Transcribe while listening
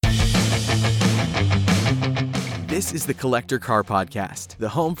This is the Collector Car Podcast, the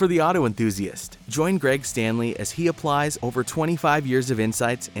home for the auto enthusiast. Join Greg Stanley as he applies over 25 years of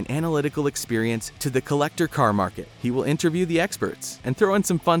insights and analytical experience to the collector car market. He will interview the experts and throw in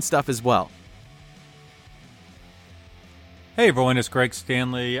some fun stuff as well. Hey everyone, it's Greg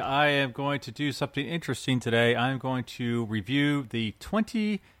Stanley. I am going to do something interesting today. I'm going to review the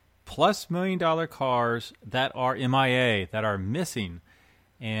 $20+ million cars that are MIA, that are missing.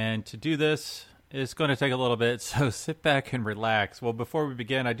 And to do this, it's going to take a little bit, so sit back and relax. Well, before we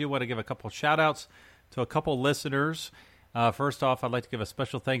begin, I do want to give a couple shout-outs to a couple listeners. First off, I'd like to give a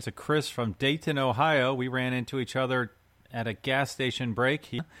special thanks to Chris from Dayton, Ohio. We ran into each other at a gas station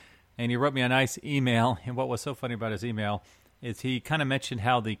break, and he wrote me a nice email. And what was so funny about his email is he kind of mentioned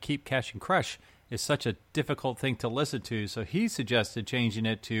how the Keep Cash and Crush is such a difficult thing to listen to, so he suggested changing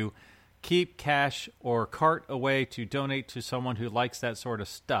it to Keep Cash or Cart Away to donate to someone who likes that sort of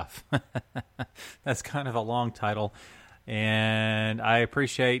stuff. That's kind of a long title, and I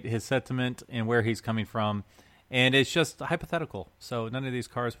appreciate his sentiment and where he's coming from. And it's just hypothetical, so none of these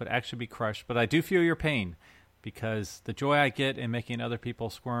cars would actually be crushed, but I do feel your pain because the joy I get in making other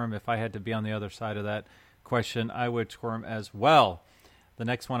people squirm, if I had to be on the other side of that question, I would squirm as well. The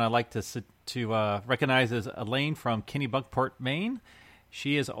next one I'd like to recognize is Elaine from Kennebunkport, Maine.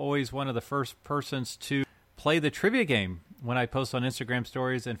 She is always one of the first persons to play the trivia game. When I post on Instagram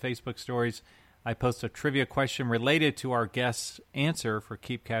stories and Facebook stories, I post a trivia question related to our guest's answer for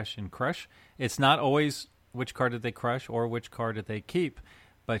Keep Cash and Crush. It's not always which car did they crush or which car did they keep,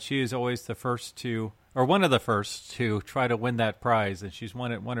 but she is always the first to, or one of the first to try to win that prize, and she's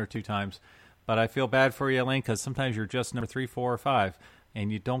won it one or two times. But I feel bad for you, Elaine, because sometimes you're just number 3, 4, or 5,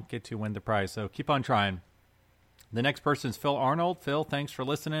 and you don't get to win the prize, so keep on trying. The next person is Phil Arnold. Phil, thanks for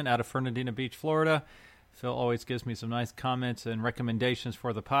listening out of Fernandina Beach, Florida. Phil always gives me some nice comments and recommendations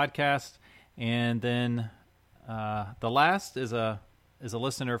for the podcast. And then the last is a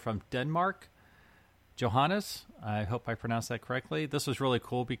listener from Denmark, Johannes. I hope I pronounced that correctly. This was really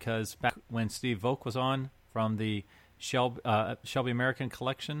cool because back when Steve Volk was on from the Shelby American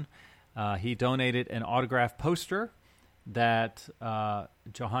Collection, he donated an autographed poster that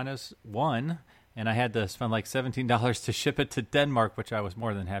Johannes won. And I had to spend like $17 to ship it to Denmark, which I was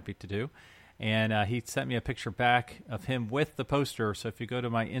more than happy to do. And he sent me a picture back of him with the poster. So if you go to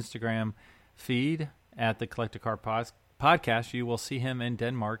my Instagram feed at the Collector Car Podcast, you will see him in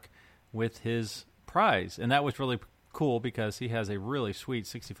Denmark with his prize. And that was really cool because he has a really sweet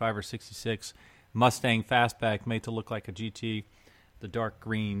 65 or 66 Mustang Fastback made to look like a GT, the dark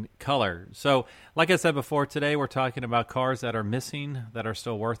green color. So, like I said before, today we're talking about cars that are missing, that are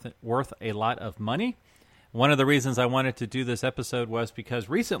still worth a lot of money. One of the reasons I wanted to do this episode was because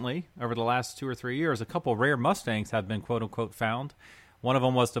recently, over the last 2 or 3 years, a couple rare Mustangs have been quote-unquote found. One of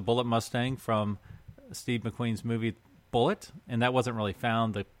them was the Bullitt Mustang from Steve McQueen's movie Bullitt, and that wasn't really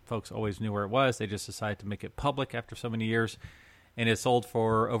found. The folks always knew where it was. They just decided to make it public after so many years, and it sold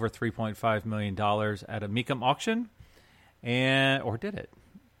for over $3.5 million at a Mecum auction. Or did it?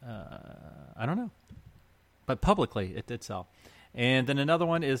 I don't know. But publicly, it did sell. And then another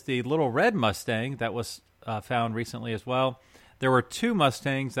one is the Little Red Mustang that was found recently as well. There were 2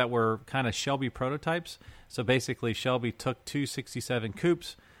 Mustangs that were kind of Shelby prototypes. So basically, Shelby took 2 67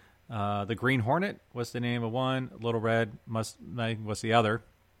 coupes. The Green Hornet was the name of one. Little Red Mustang was the other.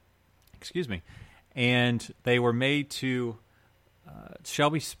 Excuse me. And they were made to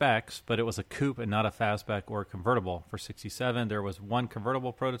Shelby specs, but it was a coupe and not a fastback or a convertible. For 67, there was 1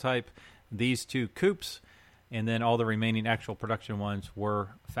 convertible prototype, these 2 coupes, and then all the remaining actual production ones were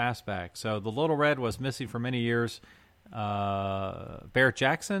fastback. So the Little Red was missing for many years. Barrett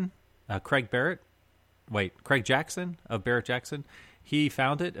Jackson, Craig Jackson of Barrett Jackson, he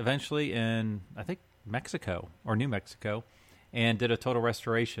found it eventually in, I think, Mexico or New Mexico, and did a total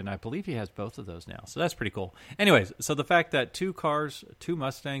restoration. I believe he has both of those now, so that's pretty cool. Anyways, so the fact that 2 cars, 2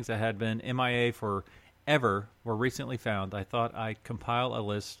 Mustangs that had been MIA forever were recently found, I thought I'd compile a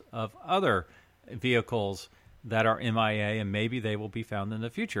list of other vehicles that are MIA, and maybe they will be found in the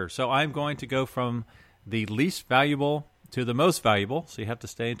future. So I'm going to go from the least valuable to the most valuable, so you have to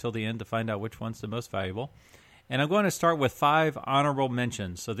stay until the end to find out which one's the most valuable. And I'm going to start with 5 honorable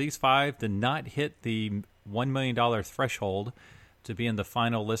mentions. So these 5 did not hit the $1 million threshold to be in the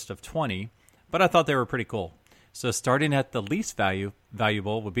final list of 20, but I thought they were pretty cool. So starting at the least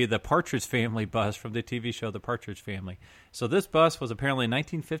valuable would be the Partridge Family bus from the TV show The Partridge Family. So this bus was apparently a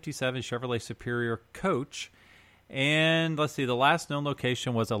 1957 Chevrolet Superior coach, and let's see, the last known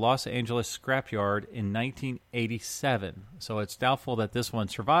location was a Los Angeles scrapyard in 1987. So it's doubtful that this one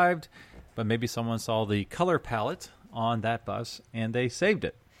survived, but maybe someone saw the color palette on that bus and they saved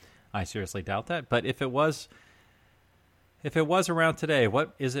it. I seriously doubt that, but if it was If it was around today,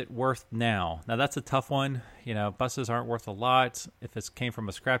 what is it worth now? Now, that's a tough one. Buses aren't worth a lot. If it came from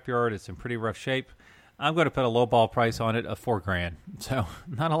a scrapyard, it's in pretty rough shape. I'm going to put a lowball price on it of $4,000. So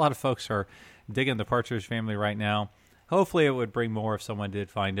not a lot of folks are digging the Partridge Family right now. Hopefully it would bring more if someone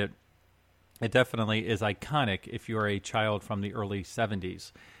did find it. It definitely is iconic if you're a child from the early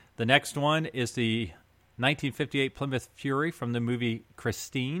 70s. The next one is the 1958 Plymouth Fury from the movie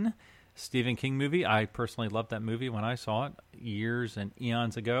Christine, Stephen King movie. I personally loved that movie when I saw it years and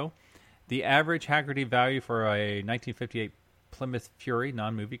eons ago. The average Hagerty value for a 1958 Plymouth Fury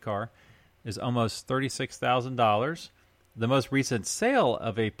non-movie car is almost $36,000. The most recent sale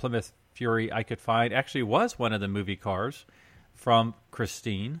of a Plymouth Fury I could find actually was one of the movie cars from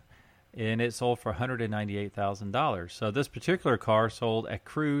Christine, and it sold for $198,000. So this particular car sold at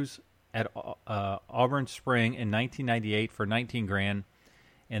Cruise at Auburn Spring in 1998 for $19,000,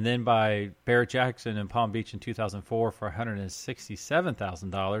 and then by Barrett Jackson in Palm Beach in 2004 for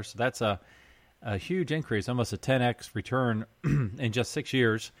 $167,000. So that's a huge increase, almost a 10x return in just 6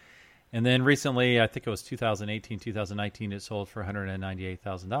 years. And then recently, I think it was 2018, 2019, it sold for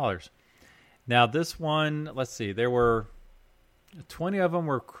 $198,000. Now this one, let's see, there were 20 of them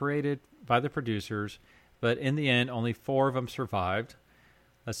were created by the producers, but in the end, only 4 of them survived.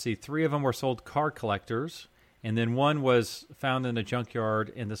 Let's see, 3 of them were sold car collectors, and then one was found in a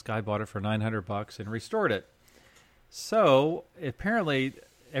junkyard, and this guy bought it for $900 and restored it. So apparently,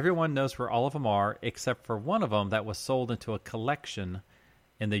 everyone knows where all of them are, except for one of them that was sold into a collection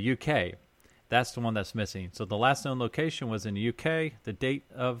in the UK. That's the one that's missing. So the last known location was in the UK. The date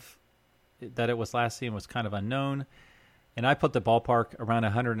of that it was last seen was kind of unknown. And I put the ballpark around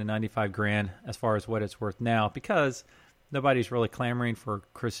 $195,000 as far as what it's worth now, because nobody's really clamoring for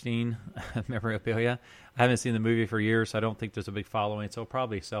Christine memorabilia. I haven't seen the movie for years, so I don't think there's a big following. So it'll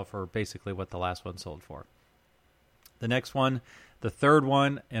probably sell for basically what the last one sold for. The next one, the third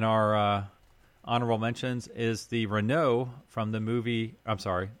one in our honorable mentions, is the Renault from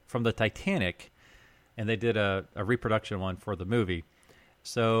the Titanic, and they did a reproduction one for the movie.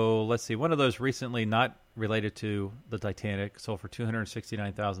 So let's see, one of those recently not related to the Titanic sold for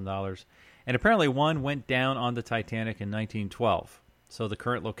 $269,000, and apparently one went down on the Titanic in 1912. So the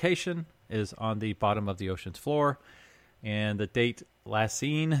current location is on the bottom of the ocean's floor, and the date last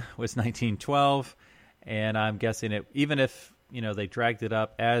seen was 1912, and I'm guessing it, even if they dragged it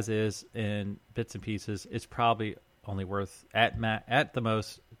up as is in bits and pieces, it's probably only worth at the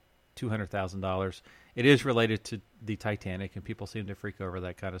most $200,000. It is related to the Titanic, and people seem to freak over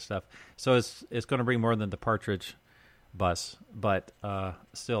that kind of stuff. So it's going to bring more than the Partridge bus, but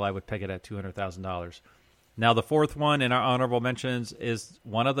still, I would peg it at $200,000. Now, the fourth one in our honorable mentions is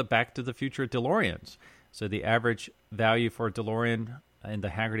one of the Back to the Future DeLoreans. So the average value for a DeLorean in the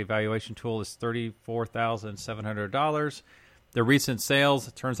Hagerty valuation tool is $34,700. The recent sales,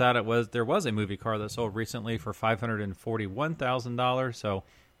 it turns out there was a movie car that sold recently for $541,000, so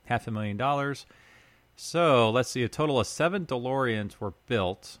 $500,000. So let's see, a total of 7 DeLoreans were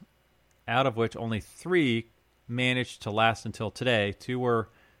built, out of which only 3 managed to last until today. 2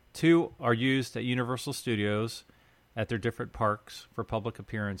 are used at Universal Studios at their different parks for public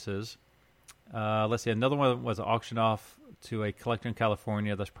appearances. Let's see, another one was auctioned off to a collector in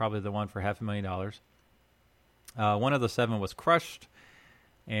California. That's probably the one for $500,000. One of the 7 was crushed,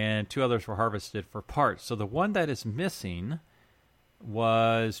 and 2 others were harvested for parts. So the one that is missing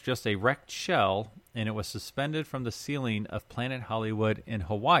was just a wrecked shell, and it was suspended from the ceiling of Planet Hollywood in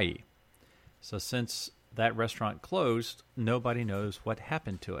Hawaii. So since that restaurant closed, nobody knows what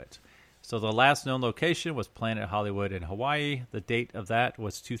happened to it. So the last known location was Planet Hollywood in Hawaii. The date of that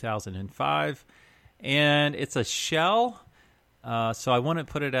was 2005, and it's a shell. So I wouldn't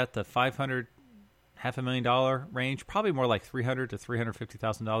put it at the $500,000 range, probably more like $300,000 to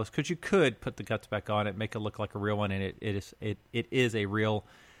 $350,000, because you could put the guts back on it, make it look like a real one, and it is a real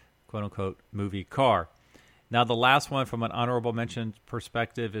quote unquote movie car. Now, the last one from an honorable mention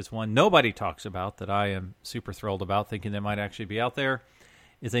perspective is one nobody talks about that I am super thrilled about, thinking they might actually be out there,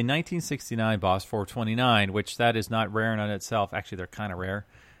 is a 1969 Boss 429, which that is not rare in on itself. Actually, they're kind of rare.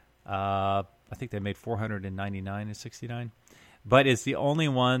 I think they made 499 in 69, but it's the only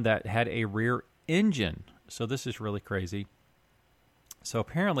one that had a rear engine. So this is really crazy. So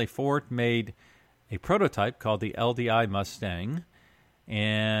apparently Ford made a prototype called the LDI Mustang,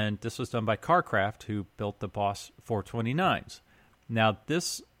 and this was done by CarCraft, who built the Boss 429s. Now,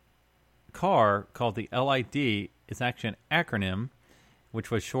 this car, called the LID, is actually an acronym, which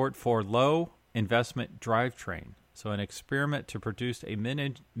was short for Low Investment Drivetrain. So an experiment to produce a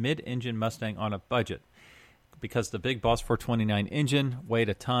mid-engine Mustang on a budget. Because the big Boss 429 engine weighed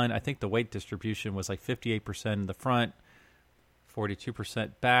a ton. I think the weight distribution was like 58% in the front,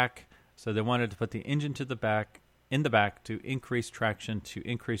 42% back. So they wanted to put the engine in the back to increase traction, to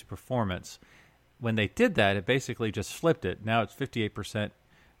increase performance. When they did that, it basically just flipped it. Now it's 58%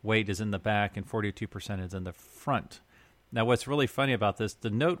 weight is in the back and 42% is in the front. Now what's really funny about this, the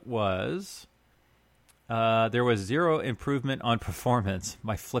note was there was zero improvement on performance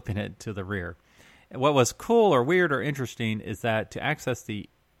by flipping it to the rear. What was cool or weird or interesting is that to access the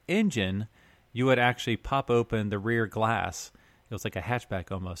engine, you would actually pop open the rear glass. It was like a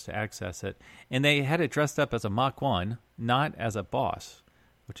hatchback almost to access it. And they had it dressed up as a Mach 1, not as a Boss,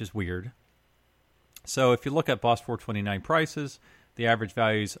 which is weird. So if you look at Boss 429 prices, the average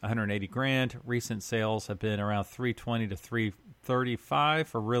value is $180,000. Recent sales have been around $320 to $335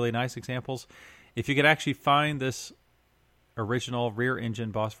 for really nice examples. If you could actually find this original rear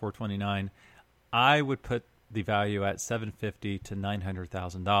engine Boss 429, I would put the value at $750,000 to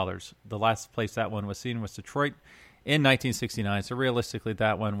 $900,000. The last place that one was seen was Detroit in 1969. So realistically,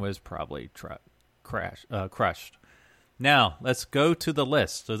 that one was probably crushed. Now, let's go to the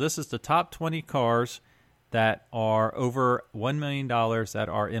list. So this is the top 20 cars that are over $1 million that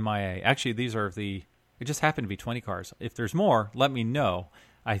are MIA. Actually, it just happened to be 20 cars. If there's more, let me know.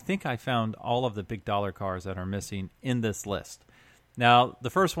 I think I found all of the big dollar cars that are missing in this list. Now, the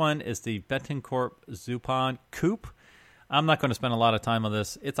first one is the Bettencourt Zupan Coupe. I'm not going to spend a lot of time on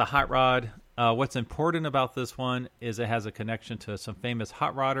this. It's a hot rod. What's important about this one is it has a connection to some famous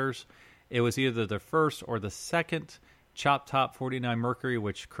hot rodders. It was either the first or the second Chop Top 49 Mercury,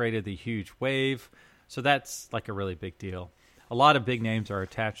 which created the huge wave. So that's like a really big deal. A lot of big names are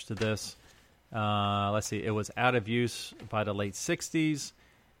attached to this. Let's see. It was out of use by the late 60s.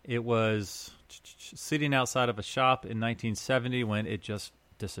 It was sitting outside of a shop in 1970 when it just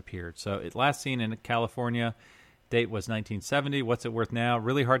disappeared. So it last seen in California, date was 1970. What's it worth now?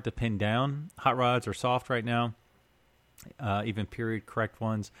 Really hard to pin down. Hot rods are soft right now, even period correct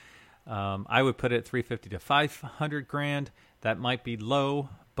ones. I would put it at $350,000 to $500,000. That might be low,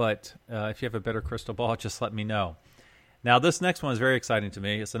 but if you have a better crystal ball, just let me know. Now, this next one is very exciting to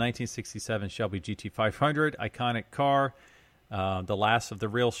me. It's the 1967 Shelby GT500, iconic car. The last of the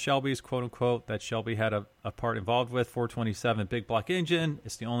real Shelbys, quote unquote, that Shelby had a part involved with. 427 big block engine.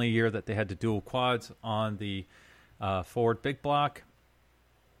 It's the only year that they had the dual quads on the Ford big block.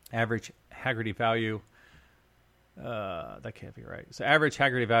 Average Hagerty value. That can't be right. So average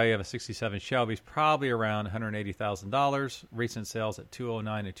Hagerty value of a 67 Shelby is probably around $180,000. Recent sales at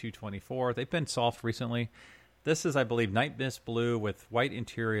 $209 and $224. They've been soft recently. This is, I believe, Night Mist Blue with white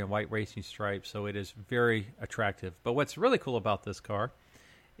interior and white racing stripes, so it is very attractive. But what's really cool about this car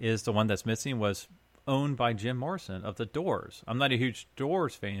is the one that's missing was owned by Jim Morrison of the Doors. I'm not a huge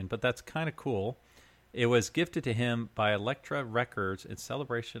Doors fan, but that's kind of cool. It was gifted to him by Elektra Records in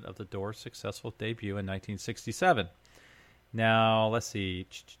celebration of the Doors' successful debut in 1967. Now, let's see.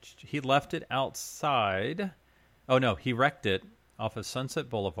 He left it outside. Oh, no, he wrecked it off of Sunset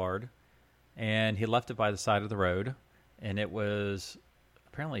Boulevard. And he left it by the side of the road, and it was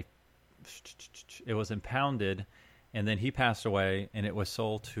apparently impounded, and then he passed away, and it was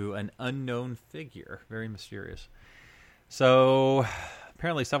sold to an unknown figure. Very mysterious. So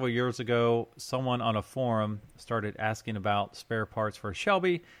apparently several years ago, someone on a forum started asking about spare parts for a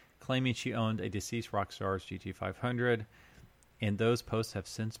Shelby, claiming she owned a deceased rock star's GT500, and those posts have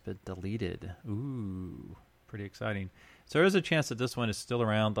since been deleted. Ooh, pretty exciting. So there is a chance that this one is still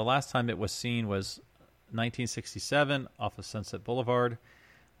around. The last time it was seen was 1967 off of Sunset Boulevard.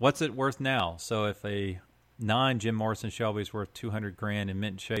 What's it worth now? So if a non-Jim Morrison Shelby is worth $200,000 in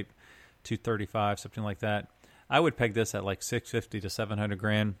mint shape, $235,000, something like that, I would peg this at like $650,000 to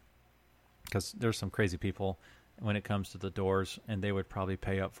 $700,000 because there's some crazy people when it comes to the Doors, and they would probably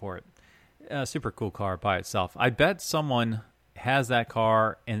pay up for it. Super cool car by itself. I bet someone has that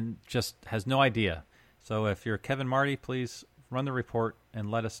car and just has no idea. So if you're Kevin Marty, please run the report and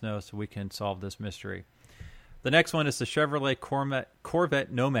let us know so we can solve this mystery. The next one is the Chevrolet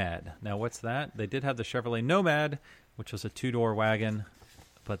Corvette Nomad. Now, what's that? They did have the Chevrolet Nomad, which was a two-door wagon,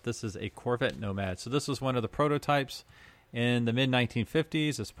 but this is a Corvette Nomad. So this was one of the prototypes in the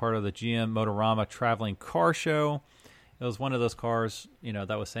mid-1950s as part of the GM Motorama Traveling Car Show. It was one of those cars,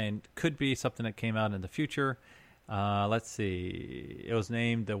 that was saying could be something that came out in the future. Let's see. It was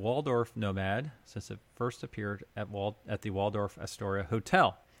named the Waldorf Nomad since it first appeared at the Waldorf Astoria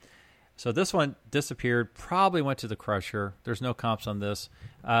Hotel. So this one disappeared, probably went to the crusher. There's no comps on this.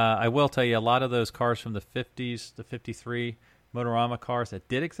 I will tell you, a lot of those cars from the 50s, the 53 Motorama cars that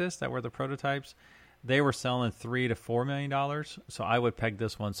did exist, that were the prototypes, they were selling $3 to $4 million. So I would peg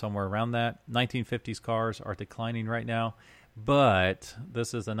this one somewhere around that. 1950s cars are declining right now, but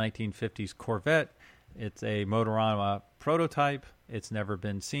this is a 1950s Corvette. It's a Motorama prototype. It's never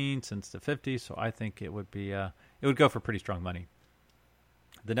been seen since the 50s, so I think it would be it would go for pretty strong money.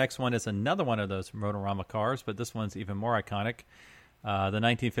 The next one is another one of those Motorama cars, but this one's even more iconic. The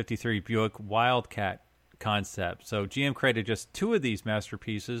 1953 Buick Wildcat concept. So GM created just 2 of these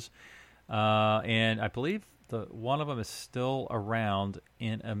masterpieces, and I believe one of them is still around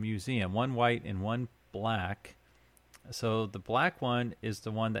in a museum. One white and one black. So the black one is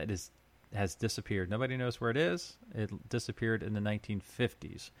the one that has disappeared. Nobody knows where it is. It disappeared in the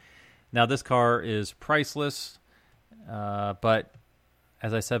 1950s. Now this car is priceless, but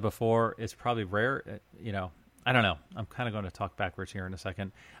as I said before, it's probably rare. I don't know. I'm kind of going to talk backwards here in a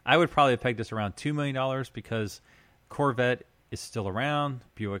second. I would probably peg this around $2 million because Corvette is still around.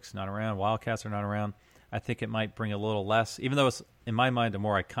 Buick's not around. Wildcats are not around. I think it might bring a little less, even though it's, in my mind, a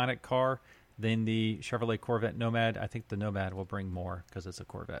more iconic car than the Chevrolet Corvette Nomad. I think the Nomad will bring more because it's a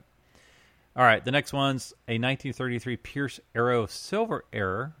Corvette. All right, the next one's a 1933 Pierce Arrow Silver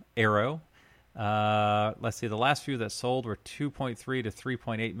Arrow. Let's see, the last few that sold were $2.3 to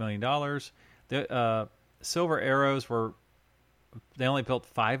 $3.8 million. The Silver Arrows they only built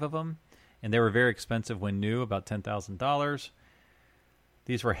 5 of them, and they were very expensive when new, about $10,000.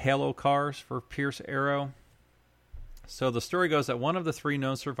 These were halo cars for Pierce Arrow. So the story goes that one of the 3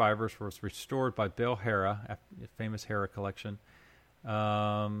 known survivors was restored by Bill Harrah, a famous Harrah collection,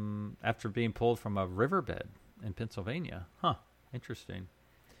 after being pulled from a riverbed in Pennsylvania. Huh, interesting.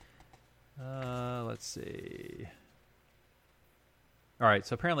 Let's see. All right,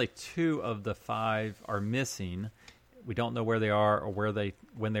 so apparently 2 of the 5 are missing. We don't know where they are or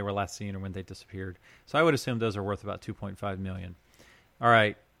when they were last seen or when they disappeared. So I would assume those are worth about $2.5 million. All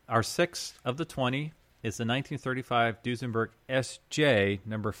right, our 6th of the 20 is the 1935 Duesenberg SJ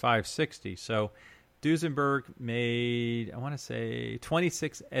number 560. So Duesenberg made, I want to say,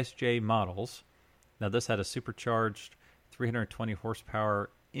 26 SJ models. Now this had a supercharged 320 horsepower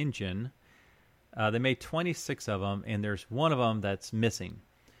engine. They made 26 of them, and there's one of them that's missing.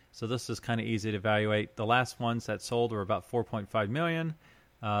 So this is kind of easy to evaluate. The last ones that sold were about $4.5 million.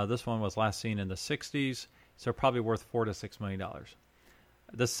 This one was last seen in the 60s, so probably worth $4 to $6 million.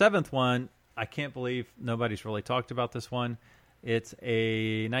 The 7th one, I can't believe nobody's really talked about this one. It's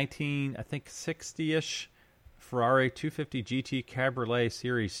a 60-ish Ferrari 250 GT Cabriolet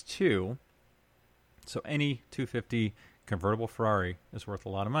Series 2. So any 250 convertible Ferrari is worth a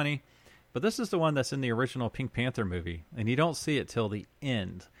lot of money. But this is the one that's in the original Pink Panther movie, and you don't see it till the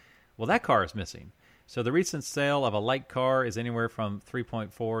end. Well, that car is missing. So the recent sale of a light car is anywhere from $3.4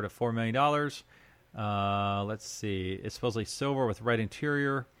 to $4 million. Let's see. It's supposedly silver with red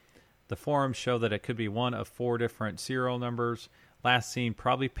interior. The forums show that it could be one of 4 different serial numbers. Last seen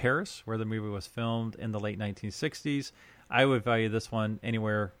probably Paris, where the movie was filmed in the late 1960s. I would value this one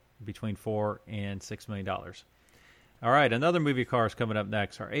anywhere between $4 and $6 million. All right, another movie car is coming up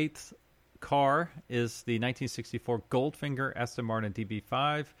next. Our 8th car is the 1964 Goldfinger Aston Martin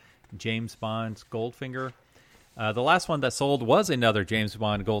DB5, James Bond's Goldfinger. The last one that sold was another James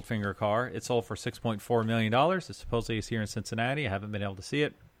Bond Goldfinger car. It sold for $6.4 million. It supposedly is here in Cincinnati. I haven't been able to see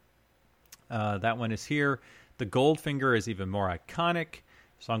it. That one is here. The Goldfinger is even more iconic,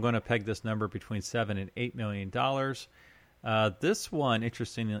 so I'm going to peg this number between $7 and $8 million. This one,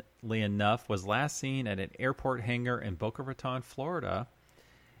 interestingly enough, was last seen at an airport hangar in Boca Raton, Florida,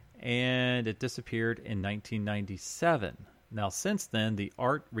 and it disappeared in 1997. Now, since then, the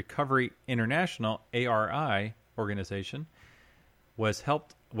Art Recovery International, ARI, organization was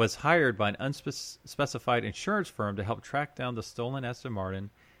hired by an unspecified insurance firm to help track down the stolen Aston Martin,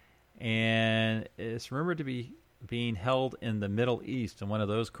 and it's rumored to be being held in the Middle East in one of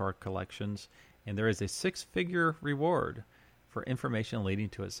those car collections, and there is a 6-figure reward for information leading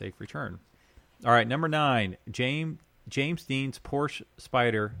to its safe return. All right, number 9, James Dean's Porsche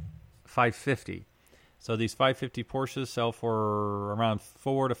Spyder 550. So these 550 Porsches sell for around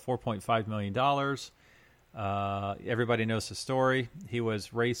 $4 to $4.5 million. Everybody knows the story. He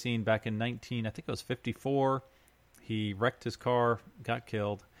was racing back in 54. He wrecked his car, got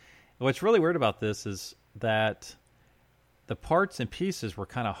killed. What's really weird about this is that the parts and pieces were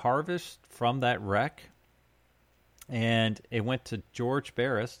kind of harvested from that wreck, and it went to George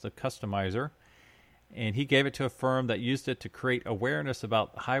Barris, the customizer, and he gave it to a firm that used it to create awareness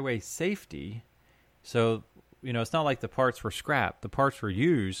about highway safety. So, it's not like the parts were scrapped. The parts were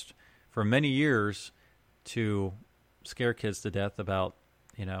used for many years to scare kids to death about,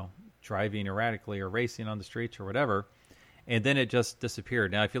 driving erratically or racing on the streets or whatever. And then it just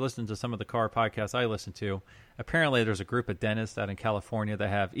disappeared. Now, if you listen to some of the car podcasts I listen to, apparently there's a group of dentists out in California that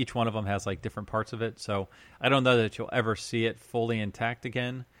have, each one of them has like different parts of it. So I don't know that you'll ever see it fully intact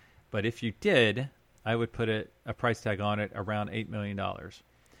again. But if you did, I would put a price tag on it around $8 million.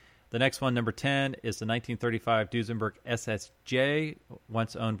 The next one, number 10, is the 1935 Duesenberg SSJ,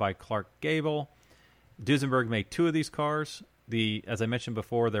 once owned by Clark Gable. Duesenberg made 2 of these cars. As I mentioned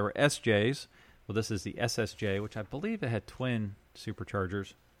before, there were SJs. Well, this is the SSJ, which I believe it had twin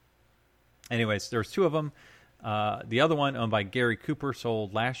superchargers. Anyways, there's 2 of them. The other one, owned by Gary Cooper,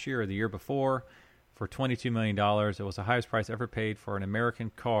 sold last year or the year before for $22 million. It was the highest price ever paid for an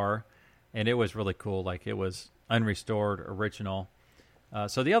American car, and it was really cool. Like, it was unrestored, original.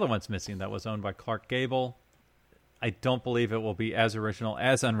 So the other one's missing. That was owned by Clark Gable. I don't believe it will be as original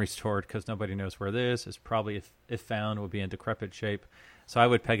as unrestored because nobody knows where it is. It's probably, if found, will be in decrepit shape. So I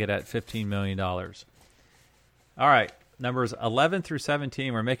would peg it at $15 million. All right, numbers 11 through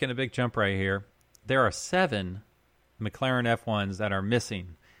 17. We're making a big jump right here. There are 7 McLaren F1s that are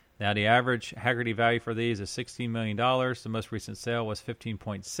missing. Now, the average Hagerty value for these is $16 million. The most recent sale was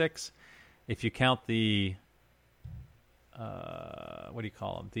 $15.6. If you count the what do you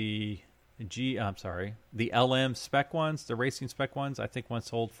call them? The LM spec ones, the racing spec ones. I think one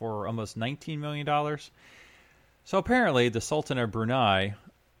sold for almost $19 million. So apparently, the Sultan of Brunei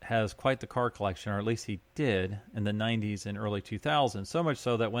has quite the car collection, or at least he did in the 90s and early 2000s. So much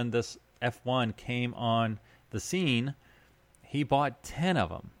so that when this F1 came on the scene, he bought 10 of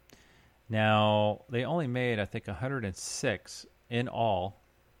them. Now, they only made, I think, 106 in all.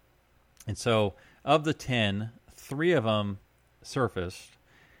 And so, of the 10, 3 of them surfaced,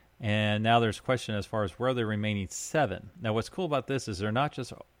 and now there's a question as far as where the remaining 7. Now, what's cool about this is they're not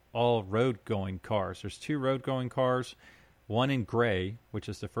just all road-going cars. There's 2 road-going cars, one in gray, which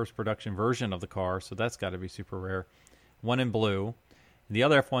is the first production version of the car, so that's got to be super rare, one in blue. And the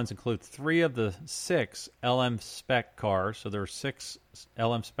other F1s include 3 of the 6 LM spec cars, so there are 6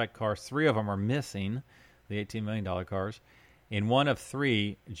 LM spec cars. 3 of them are missing, the $18 million cars, and 1 of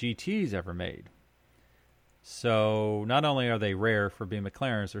 3 GTs ever made. So not only are they rare for being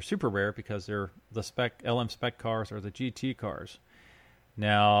McLarens, they're super rare because they're the LM spec cars or the GT cars.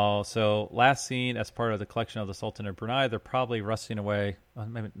 Now, so last seen as part of the collection of the Sultan of Brunei, they're probably rusting away,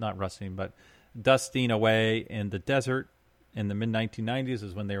 maybe not rusting, but dusting away in the desert in the mid-1990s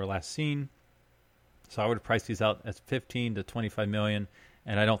is when they were last seen. So I would price these out as $15 to $25 million,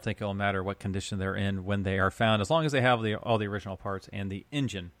 and I don't think it will matter what condition they're in when they are found, as long as they have all the original parts and the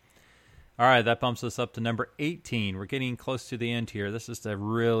engine. All right, that bumps us up to number 18. We're getting close to the end here. This is the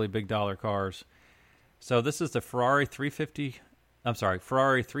really big dollar cars. So this is the Ferrari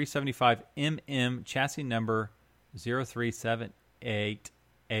 375 MM chassis number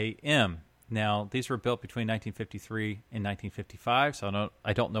 0378AM. Now, these were built between 1953 and 1955, so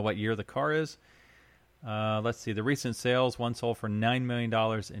I don't know what year the car is. Let's see. The recent sales, one sold for $9 million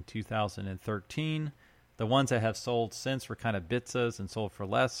in 2013. The ones that have sold since were kind of Bitzas and sold for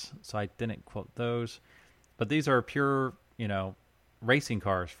less, so I didn't quote those. But these are pure, racing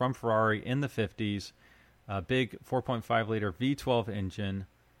cars from Ferrari in the 50s. A big 4.5-liter V12 engine.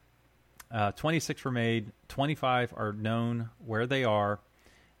 26 were made. 25 are known where they are,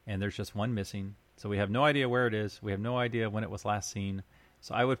 and there's just one missing. So we have no idea where it is. We have no idea when it was last seen.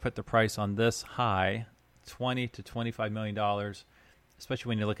 So I would put the price on this high, $20 to $25 million. Especially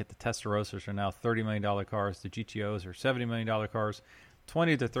when you look at the Testarossas are now $30 million cars. The GTOs are $70 million cars.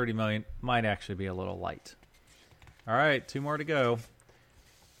 $20 to $30 million might actually be a little light. All right, 2 more to go.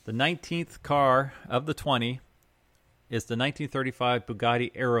 The 19th car of the 20 is the 1935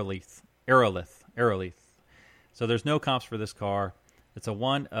 Bugatti Aerolith. So there's no comps for this car. It's a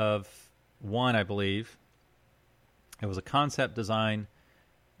 1 of 1, I believe. It was a concept design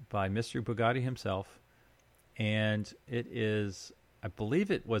by Mr. Bugatti himself. And it is... I believe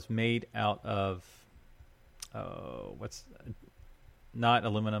it was made out of, not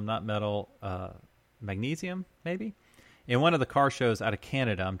aluminum, not metal, magnesium, maybe? In one of the car shows out of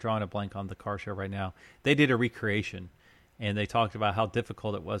Canada, I'm drawing a blank on the car show right now, they did a recreation, and they talked about how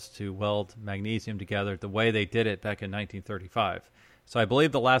difficult it was to weld magnesium together the way they did it back in 1935. So I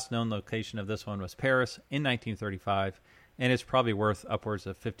believe the last known location of this one was Paris in 1935, and it's probably worth upwards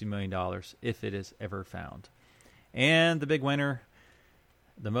of $50 million if it is ever found. And the big winner...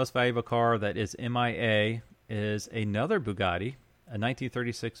 The most valuable car that is MIA is another Bugatti, a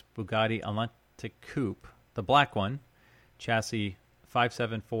 1936 Bugatti Atlantic Coupe, the black one, chassis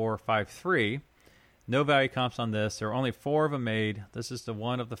 57453. No value comps on this. There are only 4 of them made. This is the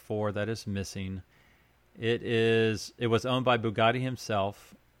one of the 4 that is missing. It was owned by Bugatti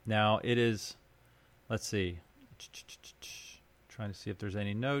himself. Now it is, let's see, trying to see if there's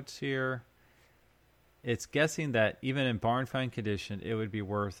any notes here. It's guessing that even in barn find condition, it would be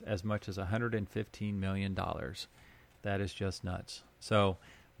worth as much as $115 million. That is just nuts. So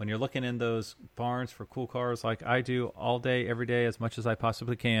when you're looking in those barns for cool cars like I do all day, every day, as much as I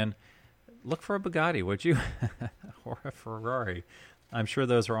possibly can, look for a Bugatti, would you? Or a Ferrari. I'm sure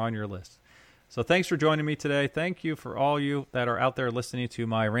those are on your list. So thanks for joining me today. Thank you for all you that are out there listening to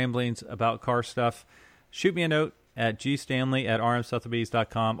my ramblings about car stuff. Shoot me a note at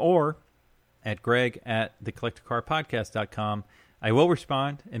gstanley@rmsotheby's.com or at greg@thecollectorcarpodcast.com. I will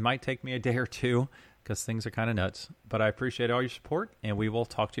respond. It might take me a day or two because things are kind of nuts. But I appreciate all your support, and we will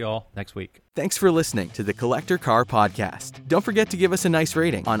talk to you all next week. Thanks for listening to the Collector Car Podcast. Don't forget to give us a nice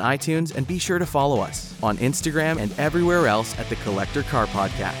rating on iTunes and be sure to follow us on Instagram and everywhere else at the Collector Car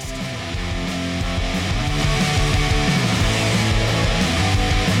Podcast.